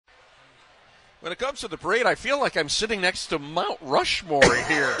When it comes to the parade, I feel like I'm sitting next to Mount Rushmore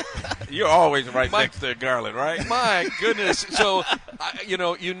here. You're always right next to Garlin, right? My goodness. So, you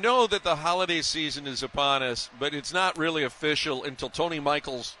know that the holiday season is upon us, but it's not really official until Tony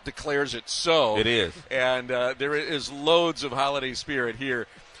Michaels declares it so. It is. And there is loads of holiday spirit here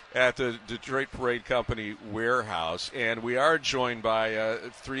at the Detroit Parade Company warehouse. And we are joined by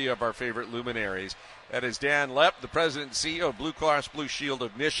three of our favorite luminaries. That is Dan Loepp, the president and CEO of Blue Cross Blue Shield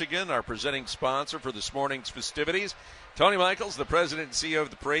of Michigan, our presenting sponsor for this morning's festivities. Tony Michaels, the president and CEO of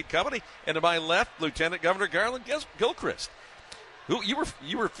the Parade Company. And to my left, Lieutenant Governor Garlin Gilchrist. Who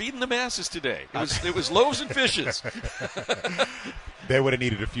you were feeding the masses today. It was loaves and fishes. They would have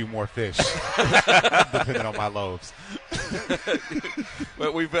needed a few more fish, depending on my loaves.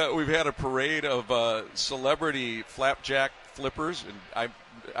 But we've had a parade of celebrity flapjack flippers, and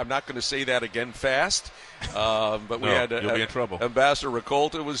I'm not going to say that again fast. But we had you'll be in trouble. Ambassador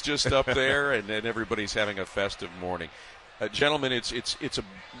Ricolta was just up there, and everybody's having a festive morning. Gentlemen, it's a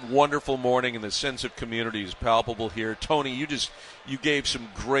wonderful morning, and the sense of community is palpable here. Tony, you gave some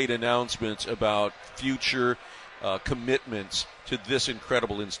great announcements about future commitments to this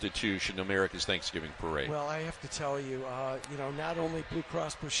incredible institution, America's Thanksgiving Parade. Well, I have to tell you, not only Blue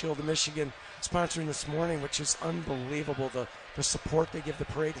Cross Blue Shield of Michigan sponsoring this morning, which is unbelievable, the support they give the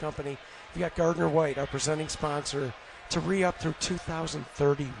parade company. We got Gardner White, our presenting sponsor, to re-up through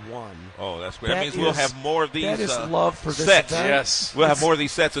 2031. Oh, that's great. That means we'll have more of these that is love for this sets. Event. Yes, we'll have more of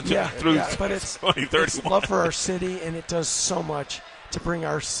these sets through but it's 2031. It's love for our city, and it does so much to bring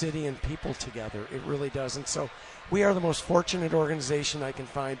our city and people together. It really does. And so we are the most fortunate organization I can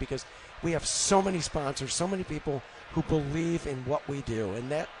find because we have so many sponsors, so many people who believe in what we do,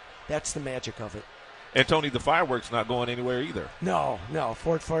 and that's the magic of it. And, Tony, the fireworks not going anywhere either. No.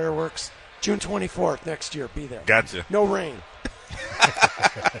 Ford Fireworks, June 24th next year. Be there. Gotcha. No rain.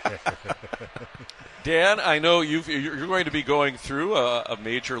 Dan, I know you're going to be going through a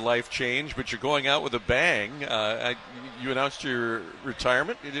major life change, but you're going out with a bang. You announced your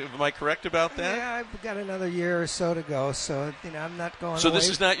retirement. Am I correct about that? Yeah, I've got another year or so to go, so I'm not going So away. this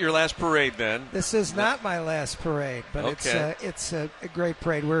is not your last parade, then? This is not my last parade, but okay. it's a great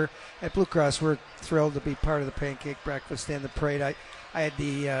parade. We're at Blue Cross. We're thrilled to be part of the Pancake Breakfast and the parade. I had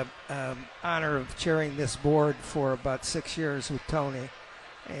the honor of chairing this board for about 6 years with Tony,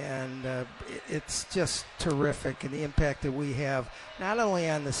 and it's just terrific, and the impact that we have not only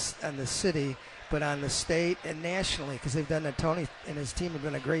on the city but on the state and nationally, because Tony and his team have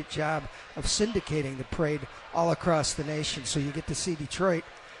done a great job of syndicating the parade all across the nation. So you get to see Detroit,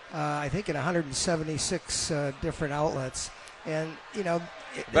 I think, in 176 different outlets. And,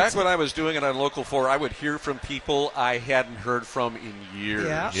 back when I was doing it on Local 4, I would hear from people I hadn't heard from in years.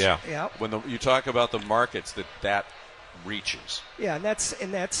 Yeah. When you talk about the markets that reaches. Yeah, and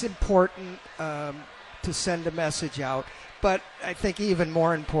that's important to send a message out. But I think even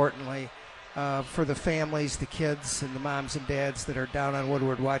more importantly, for the families, the kids, and the moms and dads that are down on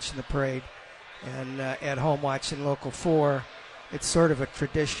Woodward watching the parade and at home watching Local 4, it's sort of a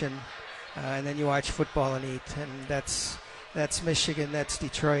tradition. And then you watch football and eat, and that's Michigan, that's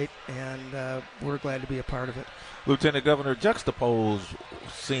Detroit, and we're glad to be a part of it. Lieutenant Governor, juxtapose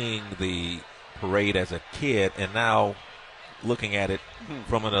seeing the parade as a kid and now looking at it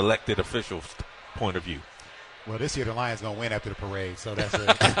from an elected official's point of view. Well, this year the Lions going to win after the parade, so that's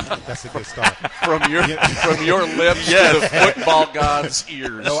a good start. From your lips to the football god's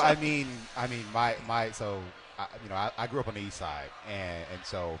ears. No, I mean, I grew up on the East Side, and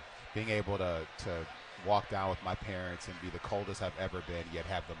so being able to walk down with my parents and be the coldest I've ever been, yet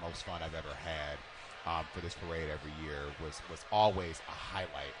have the most fun I've ever had for this parade every year was always a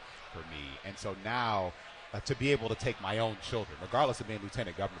highlight for me. And so now to be able to take my own children, regardless of being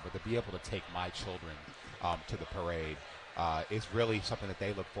lieutenant governor, but to be able to take my children to the parade is really something that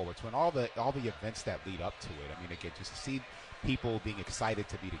they look forward to, and all the events that lead up to it. I mean, again, just to see people being excited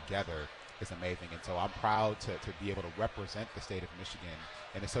to be together is amazing, and so I'm proud to be able to represent the state of Michigan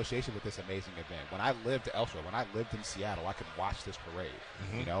in association with this amazing event. When I lived elsewhere, when I lived in Seattle, I could watch this parade,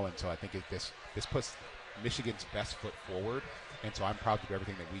 and so I think this puts Michigan's best foot forward, and so I'm proud to do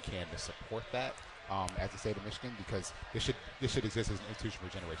everything that we can to support that as the state of Michigan, because this should exist as an institution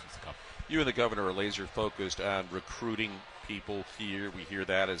for generations to come. You and the governor are laser focused on recruiting people here. We hear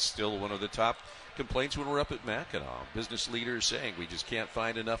that as still one of the top complaints when we're up at Mackinac. Business leaders saying we just can't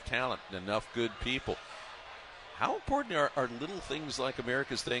find enough talent, enough good people. How important are little things like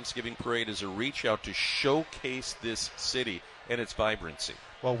America's Thanksgiving Parade as a reach out to showcase this city and its vibrancy?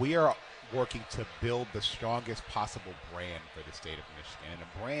 Well, we are working to build the strongest possible brand for the state of Michigan. And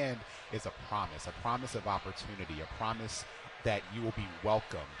a brand is a promise of opportunity, a promise that you will be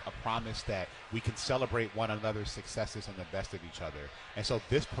welcomed, a promise that we can celebrate one another's successes and the best of each other. And so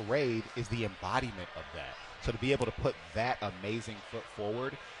this parade is the embodiment of that. So to be able to put that amazing foot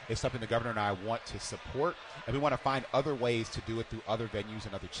forward is something the governor and I want to support, and we want to find other ways to do it through other venues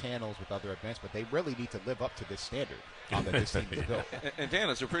and other channels with other events, but they really need to live up to this standard that this team has built. And Dan,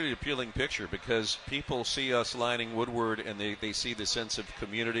 it's a pretty appealing picture because people see us lining Woodward and they see the sense of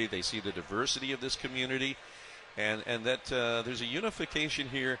community, they see the diversity of this community, and that there's a unification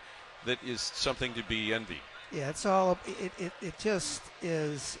here that is something to be envied. Yeah, it's all it just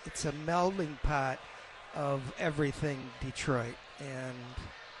is. It's a melding pot of everything Detroit, and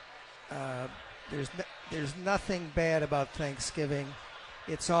there's nothing bad about Thanksgiving.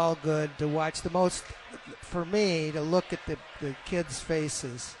 It's all good to watch. The most, for me, to look at the kids'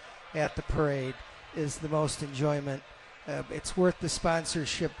 faces at the parade is the most enjoyment. It's worth the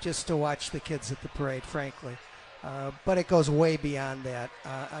sponsorship just to watch the kids at the parade, frankly. But it goes way beyond that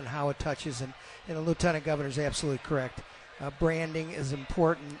on how it touches. And the Lieutenant Governor is absolutely correct. Branding is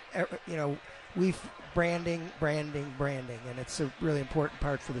important. Branding, and it's a really important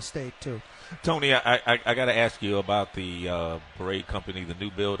part for the state, too. Tony, I got to ask you about the parade company, the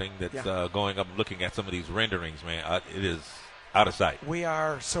new building that's going up. I'm looking at some of these renderings, man. It is out of sight. We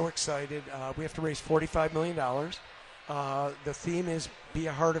are so excited. We have to raise $45 million. The theme is Be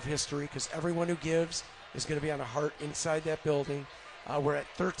a Heart of History, because everyone who gives is going to be on a heart inside that building. We're at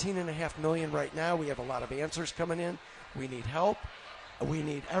 $13.5 million right now. We have a lot of answers coming in. We need help. We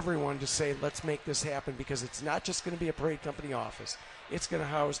need everyone to say, let's make this happen, because it's not just going to be a parade company office. It's going to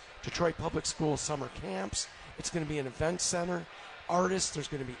house Detroit Public Schools summer camps. It's going to be an event center, artists. There's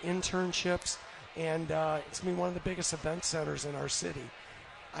going to be internships, and it's going to be one of the biggest event centers in our city.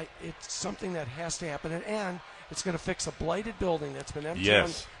 It's something that has to happen, and it's going to fix a blighted building that's been empty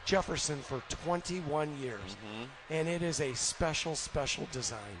on Jefferson for 21 years. Mm-hmm. And it is a special, special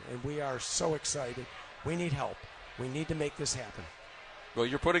design, and we are so excited. We need help. We need to make this happen. Well,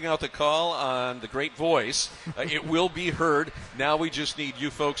 you're putting out the call on the great voice. It will be heard. Now we just need you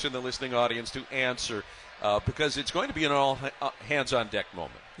folks in the listening audience to answer, because it's going to be an all hands-on-deck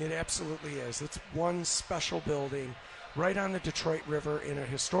moment. It absolutely is. It's one special building right on the Detroit River in a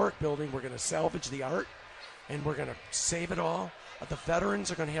historic building. We're going to salvage the art, and we're going to save it all. The veterans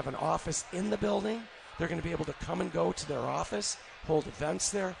are going to have an office in the building. They're going to be able to come and go to their office, hold events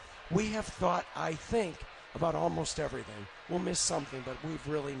there. We have thought, I think, about almost everything. We'll miss something, but we've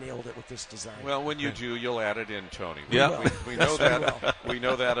really nailed it with this design. Well, when you do, you'll add it in, Tony. Yeah, we know that. We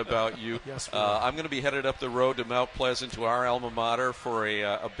know that about you. Yes, I'm going to be headed up the road to Mount Pleasant to our alma mater for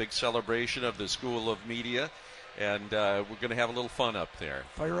a big celebration of the School of Media, and we're going to have a little fun up there.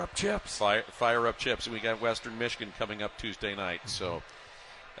 Fire up chips. Fire up chips, and we got Western Michigan coming up Tuesday night. So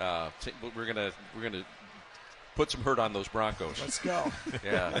we're gonna put some hurt on those Broncos. Let's go.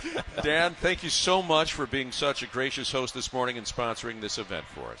 Yeah. Dan, thank you so much for being such a gracious host this morning and sponsoring this event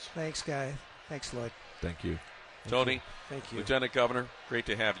for us. Thanks, Guy. Thanks, Lloyd. Thank you. Tony, thank you. Lieutenant Governor, great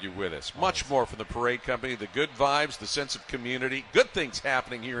to have you with us. Much more from the parade company, the good vibes, the sense of community, good things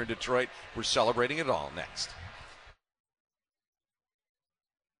happening here in Detroit. We're celebrating it all next.